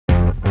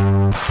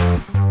Good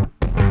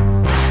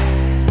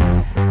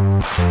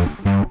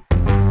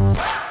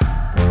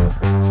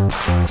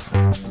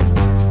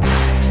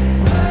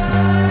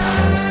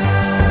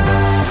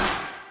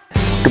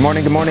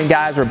morning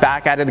guys, we're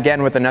back at it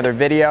again with another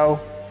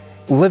video.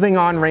 Living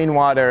on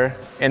rainwater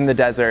in the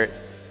desert,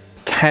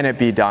 can it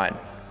be done?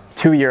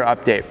 2-year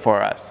update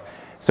for us.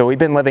 So we've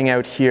been living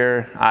out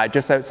here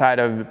just outside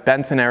of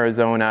Benson,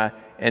 Arizona,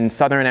 in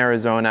southern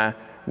Arizona,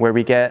 where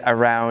we get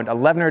around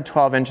 11 or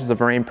 12 inches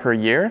of rain per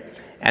year.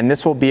 And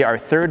this will be our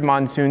 3rd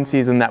monsoon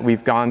season that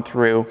we've gone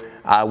through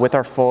with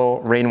our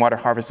full rainwater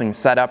harvesting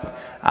setup.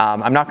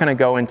 I'm not gonna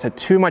go into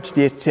too much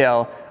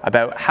detail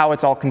about how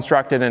it's all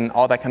constructed and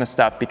all that kind of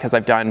stuff because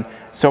I've done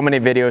so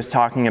many videos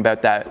talking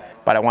about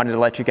that, but I wanted to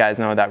let you guys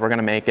know that we're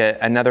gonna make it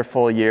another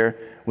full year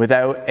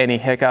without any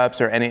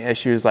hiccups or any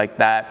issues like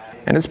that.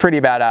 And it's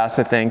pretty badass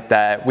to think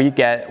that we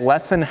get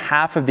less than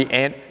half of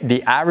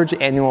the average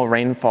annual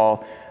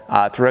rainfall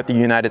throughout the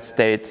United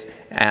States,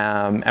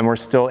 and we're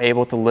still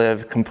able to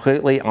live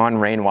completely on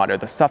rainwater,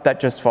 the stuff that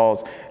just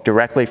falls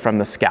directly from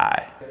the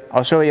sky.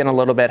 I'll show you in a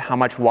little bit how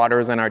much water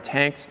is in our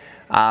tanks,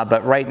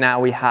 but right now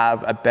we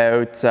have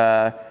about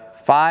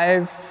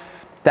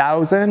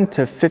 5,000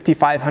 to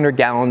 5,500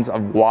 gallons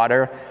of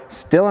water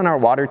still in our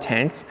water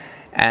tanks,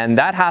 and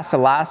that has to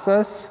last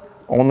us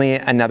only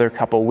another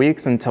couple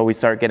weeks until we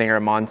start getting our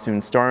monsoon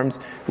storms,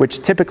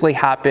 which typically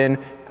happen.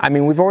 I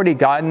mean, we've already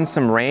gotten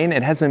some rain.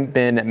 It hasn't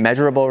been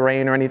measurable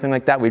rain or anything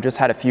like that. We've just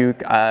had a few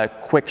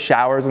quick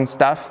showers and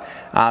stuff,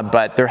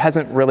 but there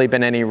hasn't really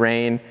been any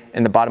rain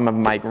in the bottom of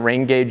my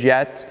rain gauge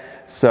yet.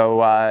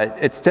 So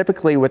it's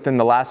typically within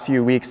the last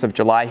few weeks of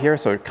July here,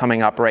 so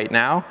coming up right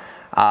now,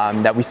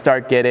 that we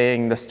start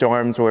getting the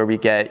storms where we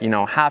get, you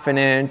know, half an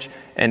inch,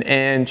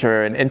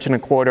 or an inch and a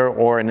quarter,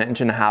 or an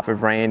inch and a half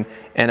of rain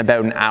in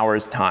about an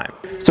hour's time.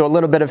 So a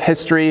little bit of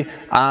history.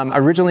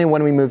 Originally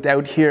when we moved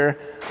out here,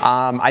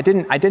 I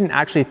didn't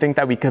actually think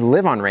that we could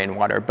live on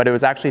rainwater, but it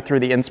was actually through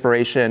the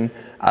inspiration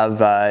of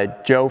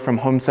Joe from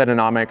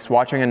Homesteadonomics,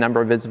 watching a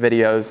number of his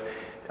videos,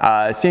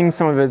 seeing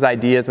some of his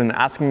ideas and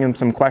asking him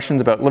some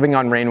questions about living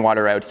on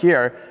rainwater out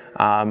here.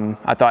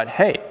 I thought,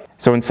 hey,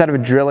 so instead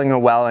of drilling a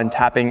well and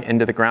tapping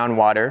into the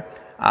groundwater,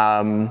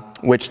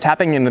 which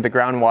tapping into the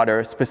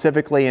groundwater,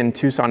 specifically in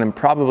Tucson and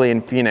probably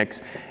in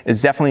Phoenix,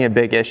 is definitely a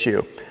big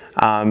issue.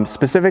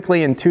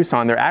 Specifically in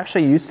Tucson, there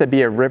actually used to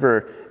be a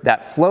river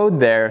that flowed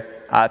there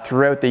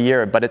throughout the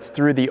year, but it's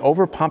through the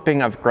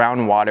overpumping of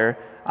groundwater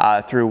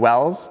through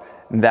wells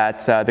that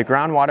the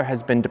groundwater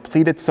has been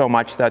depleted so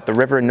much that the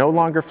river no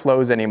longer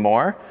flows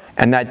anymore,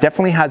 and that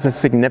definitely has a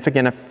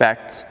significant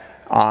effect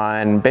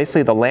on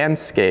basically the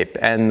landscape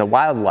and the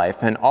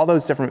wildlife and all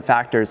those different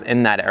factors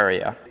in that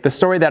area. The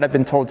story that I've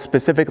been told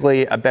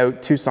specifically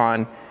about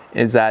Tucson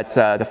is that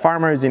the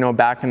farmers, you know,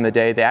 back in the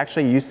day, they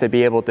actually used to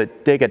be able to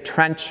dig a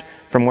trench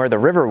from where the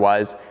river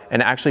was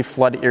and actually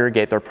flood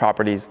irrigate their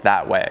properties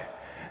that way.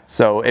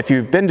 So if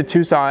you've been to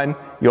Tucson,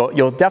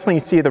 you'll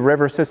definitely see the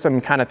river system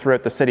kind of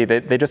throughout the city.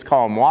 They just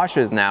call them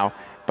washes now,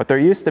 but there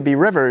used to be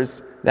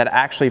rivers that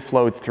actually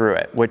flowed through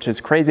it, which is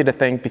crazy to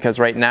think because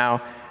right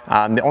now,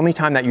 the only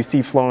time that you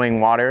see flowing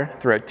water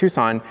throughout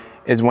Tucson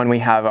is when we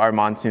have our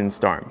monsoon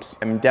storms.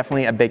 I'm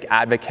definitely a big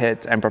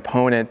advocate and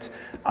proponent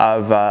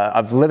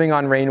of living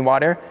on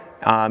rainwater,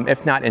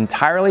 if not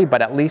entirely,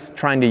 but at least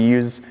trying to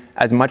use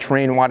as much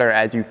rainwater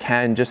as you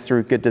can just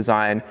through good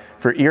design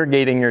for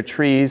irrigating your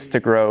trees to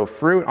grow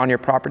fruit on your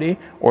property,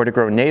 or to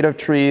grow native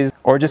trees,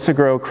 or just to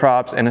grow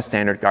crops in a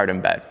standard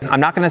garden bed. I'm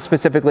not going to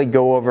specifically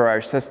go over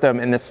our system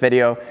in this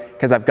video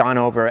because I've gone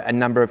over a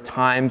number of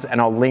times,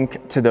 and I'll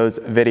link to those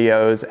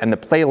videos and the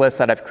playlists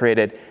that I've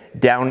created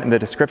down in the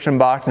description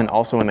box and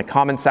also in the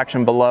comment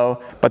section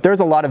below. But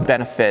there's a lot of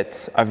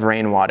benefits of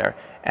rainwater,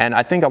 and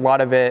I think a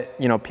lot of it,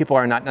 you know, people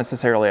are not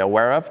necessarily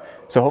aware of.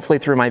 So hopefully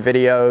through my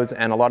videos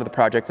and a lot of the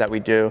projects that we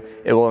do,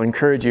 it will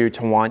encourage you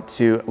to want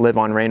to live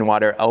on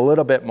rainwater a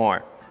little bit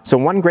more. So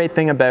one great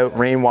thing about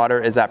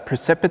rainwater is that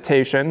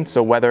precipitation,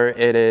 so whether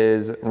it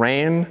is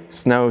rain,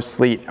 snow,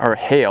 sleet, or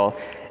hail,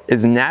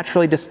 is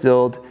naturally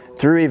distilled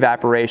through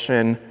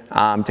evaporation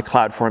to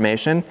cloud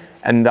formation,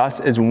 and thus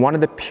is one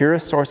of the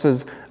purest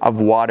sources of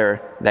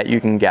water that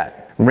you can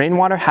get.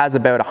 Rainwater has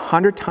about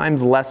 100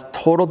 times less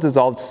total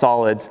dissolved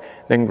solids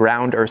than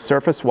ground or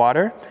surface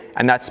water,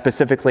 and that's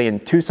specifically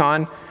in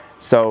Tucson.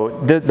 So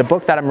the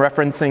book that I'm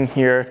referencing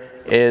here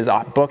is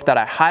a book that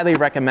I highly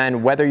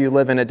recommend whether you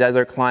live in a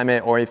desert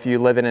climate or if you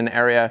live in an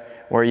area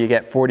where you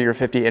get 40 or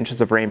 50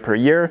 inches of rain per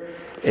year,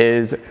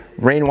 is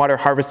Rainwater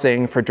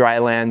Harvesting for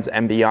Drylands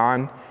and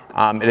Beyond.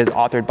 It is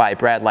authored by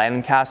Brad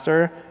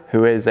Lancaster,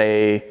 who is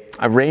a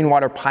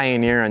rainwater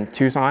pioneer in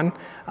Tucson.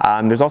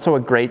 There's also a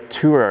great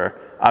tour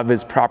of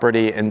his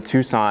property in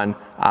Tucson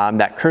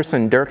that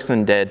Kirsten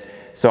Dirksen did.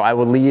 So I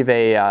will leave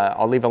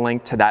I'll leave a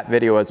link to that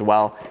video as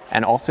well,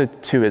 and also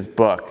to his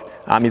book.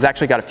 He's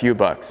actually got a few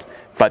books,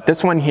 but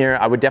this one here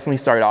I would definitely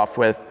start off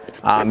with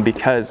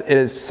because it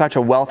is such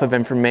a wealth of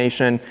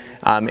information,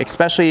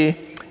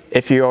 especially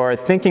If you're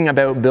thinking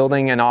about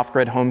building an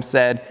off-grid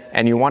homestead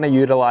and you want to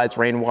utilize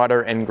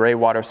rainwater and gray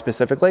water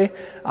specifically,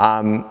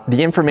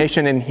 the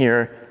information in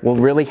here will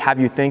really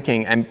have you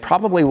thinking and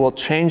probably will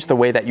change the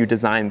way that you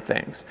design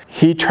things.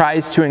 He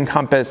tries to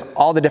encompass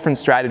all the different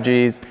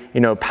strategies,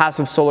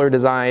 passive solar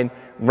design,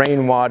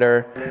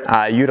 rainwater,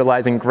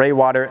 utilizing gray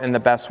water in the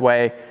best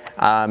way,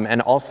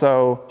 and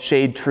also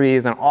shade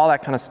trees and all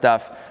that kind of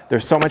stuff.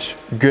 There's so much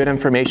good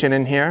information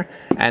in here,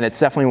 and it's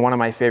definitely one of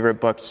my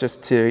favorite books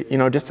just to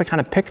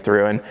kind of pick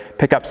through and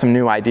pick up some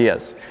new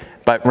ideas.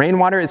 But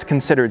rainwater is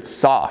considered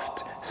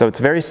soft, so it's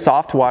very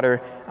soft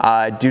water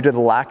due to the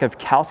lack of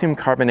calcium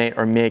carbonate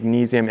or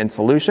magnesium in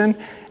solution,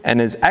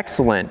 and is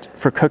excellent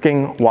for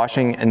cooking,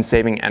 washing, and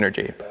saving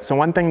energy. So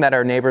one thing that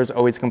our neighbors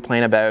always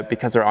complain about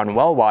because they're on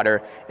well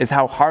water is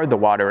how hard the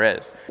water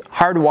is.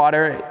 Hard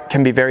water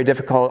can be very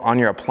difficult on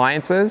your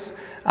appliances.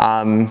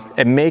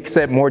 It makes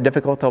it more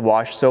difficult to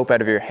wash soap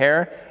out of your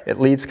hair. It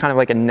leaves kind of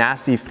like a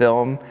nasty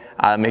film,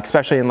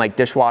 especially in like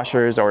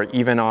dishwashers or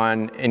even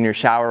in your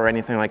shower or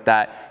anything like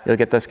that. You'll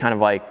get this kind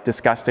of like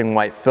disgusting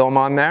white film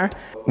on there.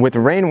 With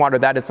rainwater,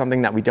 that is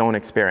something that we don't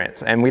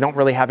experience, and we don't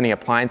really have any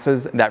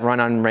appliances that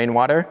run on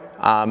rainwater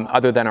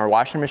other than our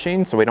washing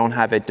machine, so we don't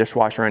have a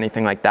dishwasher or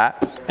anything like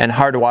that. And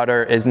hard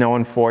water is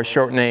known for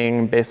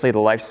shortening basically the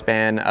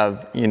lifespan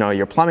of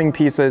your plumbing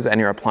pieces and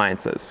your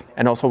appliances.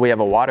 And also we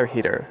have a water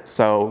heater,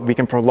 so we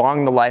can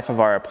prolong the life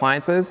of our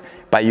appliances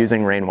by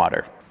using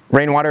rainwater.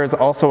 Rainwater is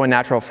also a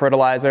natural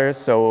fertilizer,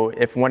 so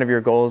if one of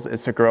your goals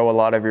is to grow a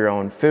lot of your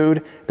own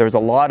food, there's a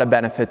lot of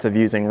benefits of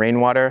using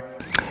rainwater.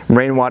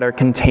 Rainwater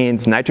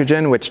contains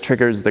nitrogen, which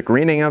triggers the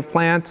greening of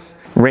plants.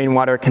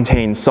 Rainwater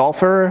contains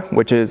sulfur,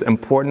 which is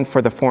important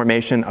for the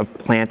formation of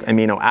plant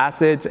amino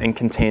acids and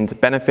contains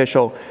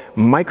beneficial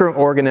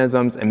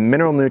microorganisms and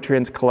mineral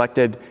nutrients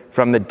collected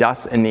from the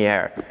dust in the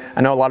air.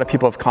 I know a lot of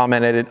people have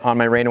commented on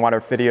my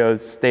rainwater videos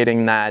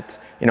stating that,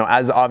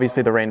 as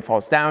obviously the rain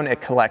falls down,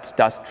 it collects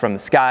dust from the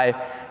sky,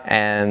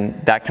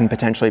 and that can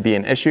potentially be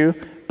an issue.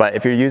 But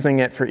if you're using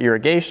it for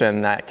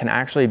irrigation, that can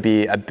actually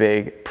be a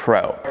big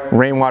pro.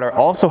 Rainwater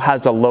also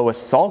has the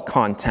lowest salt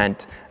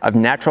content of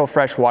natural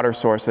fresh water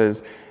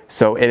sources,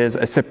 so it is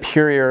a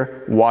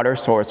superior water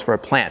source for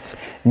plants.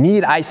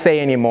 Need I say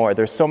any more?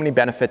 There's so many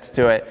benefits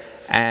to it,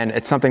 and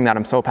it's something that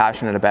I'm so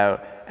passionate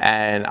about,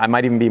 and I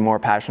might even be more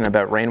passionate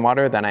about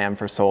rainwater than I am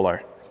for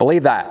solar.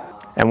 Believe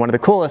that. And one of the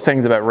coolest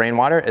things about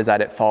rainwater is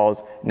that it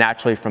falls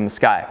naturally from the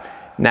sky.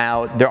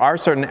 Now, there are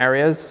certain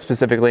areas,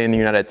 specifically in the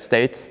United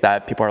States,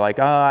 that people are like,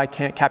 oh, I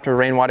can't capture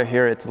rainwater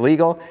here, it's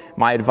illegal.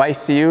 My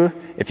advice to you,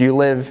 if you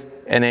live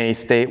in a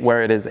state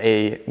where it is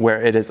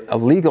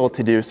illegal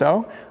to do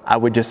so, I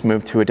would just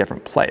move to a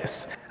different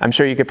place. I'm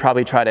sure you could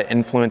probably try to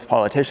influence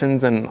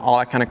politicians and all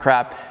that kind of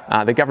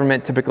crap. The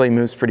government typically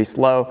moves pretty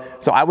slow,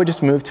 so I would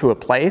just move to a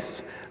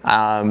place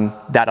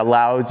that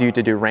allows you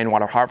to do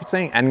rainwater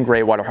harvesting and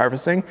gray water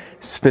harvesting.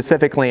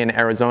 Specifically in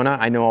Arizona,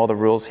 I know all the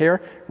rules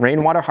here.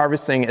 Rainwater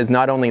harvesting is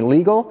not only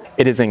legal,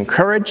 it is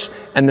encouraged,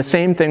 and the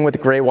same thing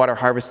with gray water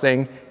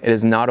harvesting. It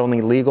is not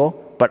only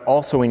legal, but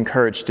also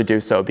encouraged to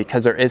do so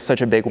because there is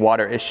such a big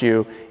water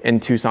issue in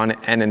Tucson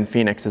and in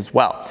Phoenix as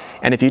well.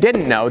 And if you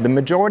didn't know, the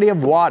majority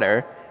of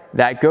water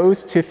that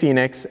goes to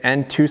Phoenix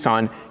and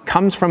Tucson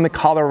comes from the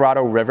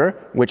Colorado River,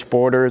 which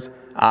borders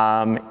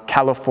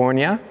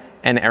California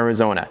and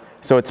Arizona.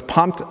 So it's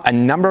pumped a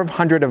number of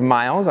hundred of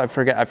miles, I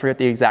forget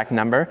the exact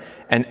number,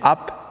 and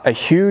up a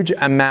huge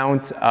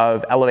amount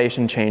of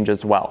elevation change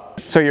as well.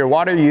 So your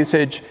water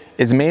usage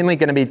is mainly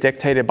going to be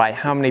dictated by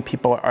how many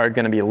people are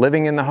going to be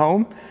living in the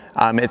home.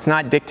 It's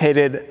not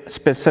dictated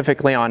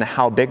specifically on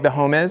how big the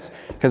home is,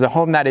 because a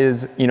home that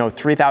is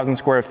 3,000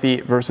 square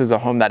feet versus a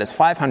home that is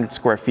 500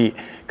 square feet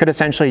could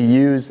essentially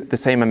use the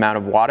same amount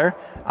of water.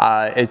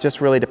 It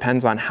just really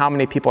depends on how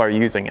many people are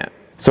using it.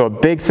 So a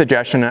big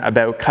suggestion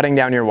about cutting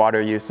down your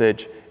water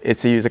usage is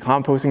to use a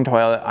composting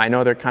toilet. I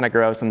know they're kind of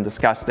gross and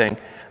disgusting,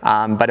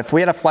 but if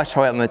we had a flush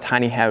toilet in a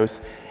tiny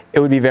house, it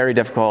would be very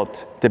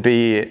difficult to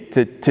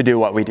do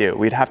what we do.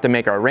 We'd have to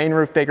make our rain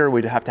roof bigger,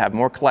 we'd have to have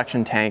more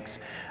collection tanks,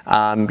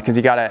 because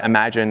you gotta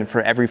imagine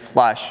for every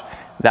flush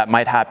that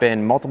might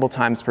happen multiple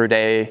times per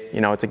day,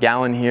 it's a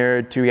gallon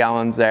here, 2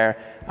 gallons there,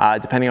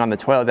 depending on the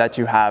toilet that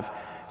you have.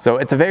 So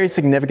it's a very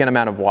significant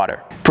amount of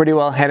water. Pretty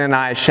well, Hannah and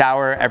I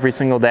shower every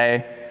single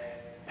day.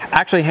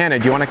 Actually, Hannah,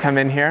 do you want to come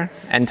in here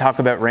and talk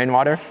about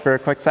rainwater for a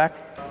quick sec?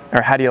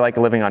 Or how do you like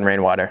living on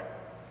rainwater?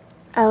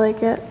 I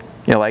like it.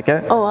 You like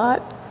it? A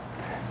lot.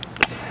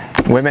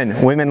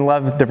 Women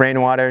love the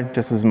rainwater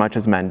just as much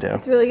as men do.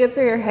 It's really good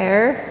for your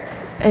hair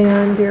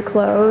and your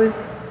clothes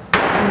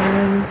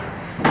and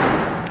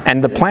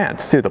the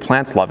plants too. The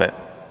plants love it.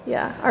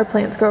 Yeah, our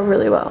plants grow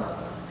really well.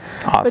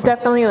 Awesome. But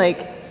definitely,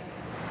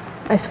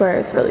 I swear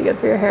it's really good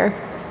for your hair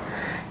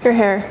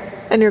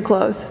and your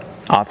clothes.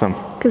 Awesome.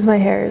 Because my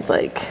hair is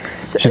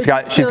she's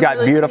got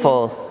really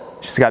beautiful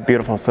clean. She's got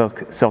beautiful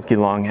silky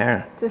long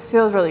hair. Just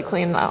feels really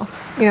clean though.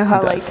 You know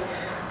how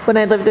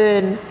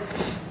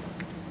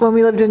when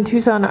we lived in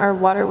Tucson, our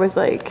water was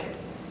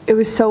it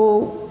was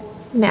so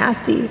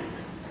nasty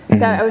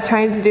that I was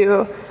trying to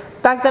do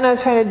Back then I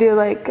was trying to do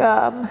like,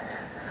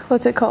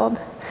 what's it called?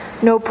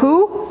 No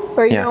poo,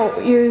 where you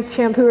don't use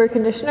shampoo or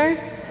conditioner.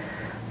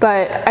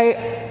 But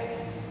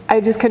I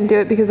just couldn't do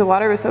it because the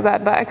water was so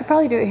bad, but I could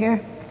probably do it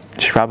here.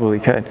 You probably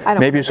could.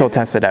 Maybe she'll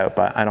test it out,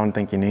 but I don't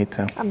think you need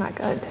to. I'm not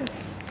going to.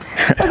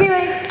 Okay,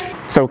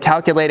 wait. So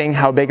calculating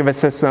how big of a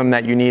system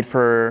that you need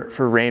for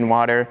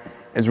rainwater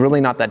is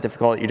really not that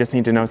difficult. You just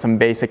need to know some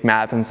basic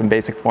math and some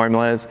basic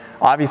formulas.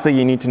 Obviously,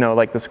 you need to know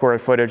like the square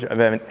footage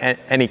of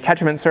any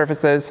catchment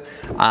surfaces,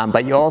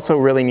 but you also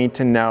really need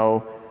to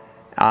know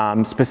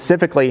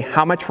specifically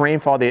how much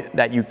rainfall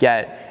that you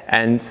get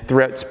and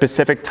throughout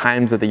specific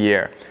times of the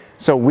year.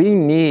 So we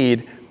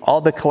need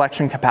all the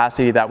collection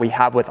capacity that we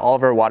have with all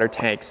of our water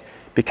tanks,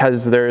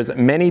 because there's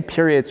many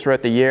periods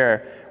throughout the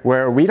year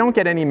where we don't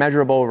get any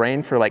measurable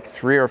rain for like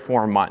 3 or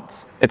 4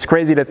 months. It's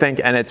crazy to think,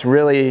 and it's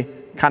really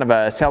kind of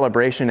a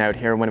celebration out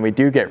here when we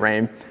do get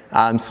rain,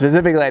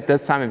 specifically at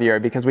this time of year,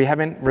 because we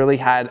haven't really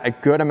had a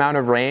good amount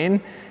of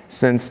rain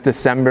since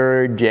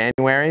December,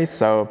 January.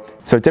 So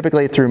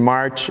typically through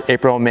March,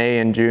 April, May,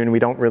 and June, we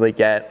don't really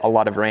get a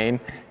lot of rain.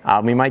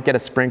 We might get a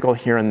sprinkle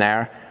here and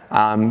there.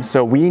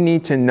 So we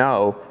need to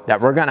know that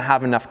we're gonna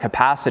have enough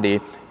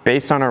capacity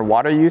based on our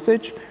water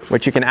usage,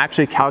 which you can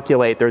actually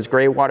calculate. There's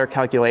gray water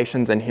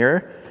calculations in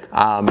here.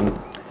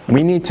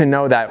 We need to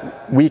know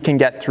that we can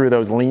get through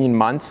those lean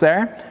months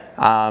there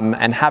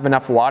and have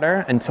enough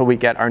water until we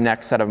get our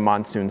next set of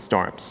monsoon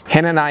storms.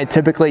 Hannah and I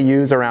typically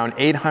use around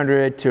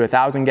 800 to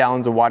 1,000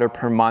 gallons of water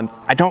per month.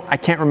 I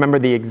can't remember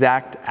the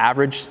exact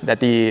average that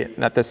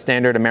the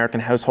standard American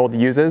household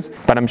uses,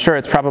 but I'm sure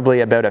it's probably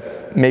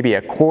about maybe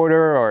a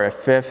quarter or a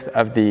fifth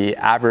of the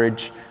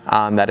average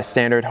that a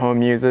standard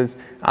home uses.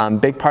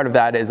 Big part of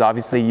that is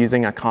obviously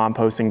using a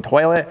composting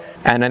toilet.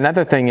 And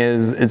another thing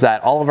is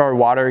that all of our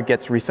water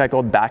gets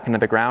recycled back into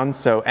the ground.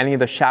 So any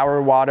of the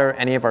shower water,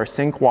 any of our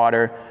sink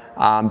water,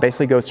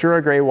 basically goes through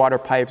our gray water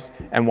pipes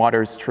and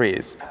waters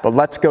trees. But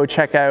let's go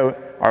check out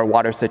our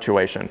water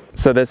situation.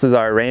 So this is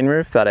our rain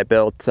roof that I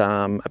built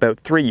about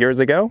 3 years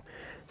ago.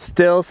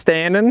 Still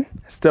standing,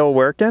 still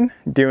working,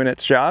 doing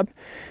its job.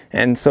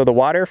 And so the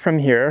water from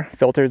here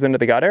filters into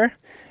the gutter,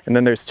 and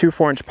then there's 2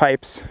 4-inch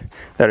pipes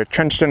that are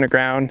trenched in the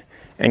ground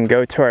and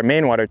go to our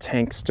main water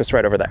tanks just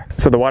right over there.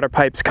 So the water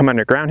pipes come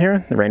underground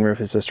here. The rain roof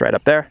is just right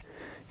up there.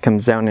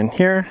 Comes down in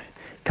here,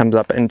 comes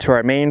up into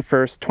our main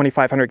first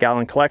 2,500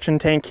 gallon collection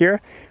tank here,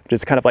 which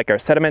is kind of like our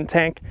sediment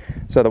tank.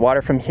 So the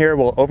water from here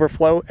will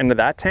overflow into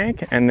that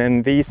tank, and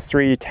then these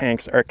 3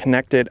 tanks are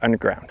connected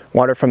underground.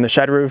 Water from the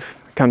shed roof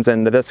comes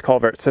into this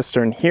culvert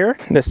cistern here.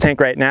 This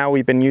tank right now,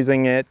 we've been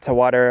using it to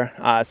water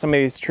some of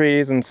these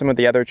trees and some of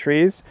the other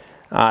trees.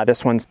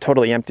 This one's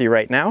totally empty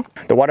right now.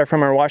 The water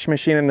from our washing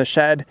machine in the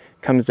shed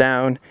comes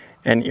down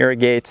and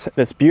irrigates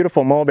this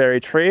beautiful mulberry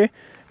tree,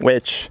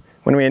 which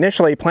when we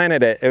initially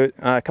planted it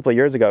a couple of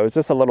years ago, it was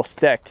just a little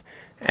stick.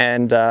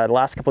 And the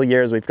last couple of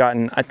years, we've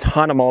gotten a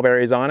ton of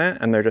mulberries on it,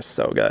 and they're just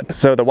so good.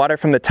 So the water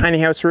from the tiny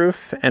house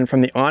roof and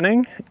from the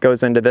awning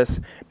goes into this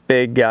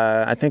big,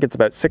 I think it's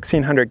about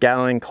 1,600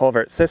 gallon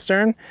culvert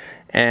cistern.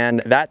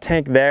 And that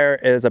tank there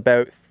is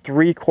about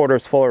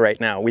 3/4 full right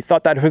now. We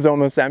thought that was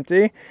almost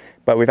empty,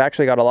 but we've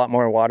actually got a lot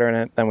more water in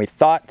it than we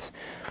thought.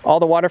 All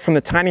the water from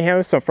the tiny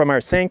house, so from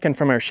our sink and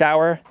from our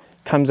shower,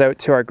 comes out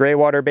to our gray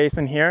water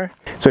basin here.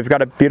 So we've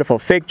got a beautiful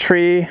fig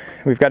tree.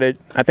 We've got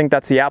I think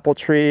that's the apple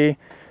tree.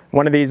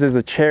 One of these is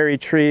a cherry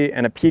tree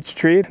and a peach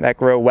tree that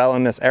grow well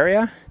in this area.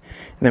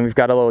 And then we've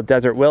got a little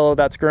desert willow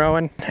that's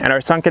growing. And our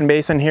sunken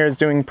basin here is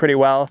doing pretty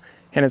well.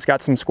 And it's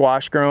got some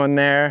squash growing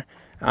there.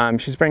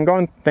 She's been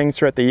growing things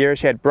throughout the year.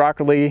 She had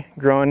broccoli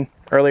growing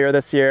earlier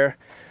this year.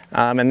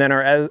 And then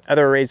our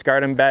other raised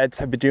garden beds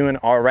have been doing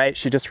all right.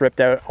 She just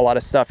ripped out a lot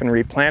of stuff and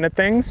replanted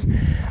things.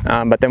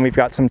 But then we've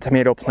got some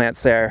tomato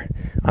plants there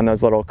on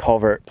those little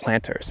culvert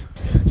planters.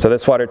 So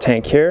this water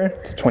tank here,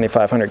 it's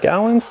 2,500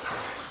 gallons.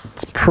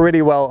 It's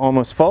pretty well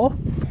almost full.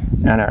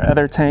 And our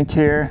other tank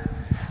here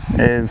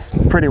is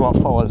pretty well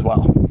full as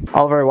well.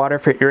 All of our water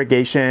for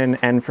irrigation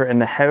and for in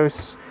the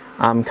house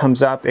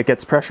comes up. It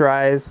gets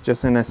pressurized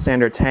just in a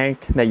standard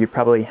tank that you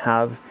probably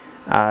have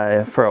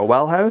for a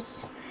well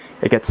house.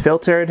 It gets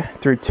filtered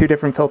through 2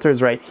 different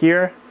filters right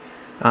here.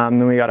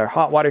 Then we got our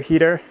hot water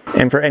heater.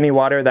 And for any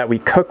water that we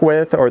cook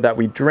with or that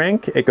we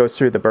drink, it goes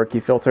through the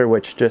Berkey filter,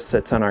 which just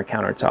sits on our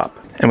countertop.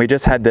 And we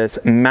just had this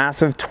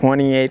massive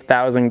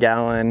 28,000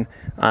 gallon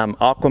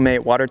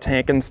Aquamate water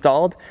tank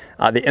installed.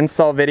 The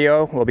install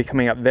video will be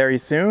coming up very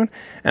soon.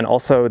 And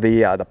also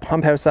the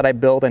pump house that I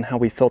built and how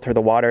we filter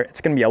the water. It's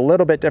gonna be a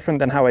little bit different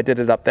than how I did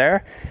it up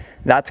there.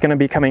 That's gonna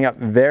be coming up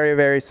very,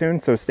 very soon,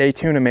 so stay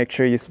tuned and make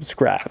sure you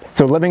subscribe.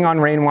 So living on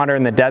rainwater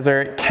in the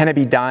desert, can it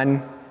be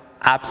done?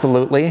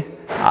 Absolutely.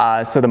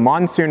 So the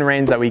monsoon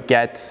rains that we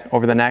get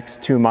over the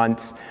next 2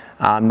 months,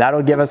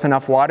 that'll give us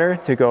enough water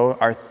to go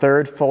our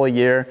 3rd full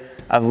year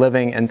of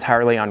living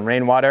entirely on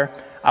rainwater.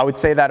 I would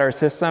say that our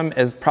system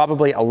is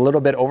probably a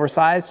little bit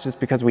oversized just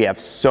because we have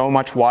so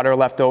much water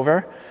left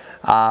over.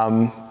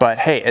 But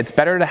hey, it's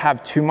better to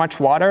have too much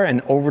water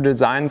and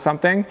over-design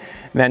something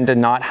than to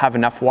not have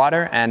enough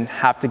water and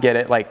have to get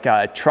it like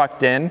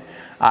trucked in,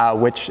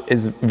 which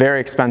is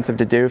very expensive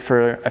to do.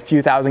 For a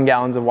few thousand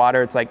gallons of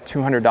water, it's like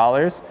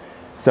 $200.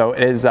 So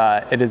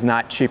it is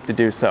not cheap to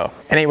do so.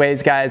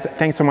 Anyways, guys,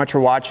 thanks so much for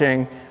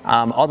watching.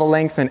 All the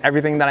links and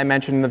everything that I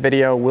mentioned in the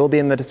video will be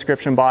in the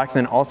description box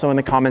and also in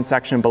the comment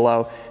section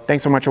below.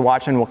 Thanks so much for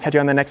watching. We'll catch you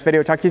on the next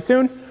video. Talk to you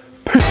soon.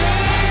 Peace.